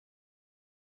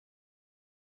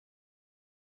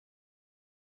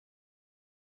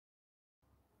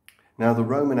Now the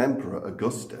Roman Emperor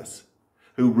Augustus,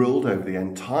 who ruled over the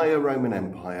entire Roman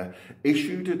Empire,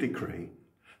 issued a decree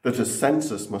that a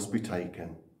census must be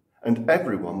taken and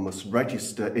everyone must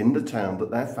register in the town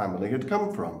that their family had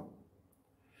come from.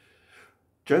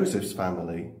 Joseph's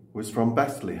family was from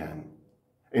Bethlehem.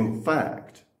 In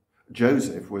fact,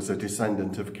 Joseph was a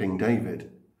descendant of King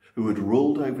David, who had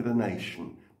ruled over the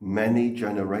nation many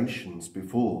generations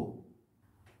before.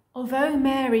 Although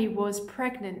Mary was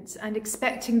pregnant and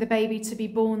expecting the baby to be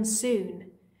born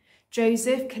soon,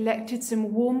 Joseph collected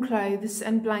some warm clothes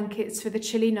and blankets for the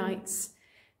chilly nights,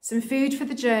 some food for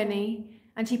the journey,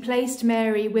 and he placed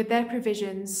Mary with their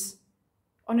provisions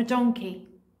on a donkey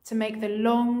to make the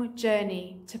long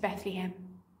journey to Bethlehem.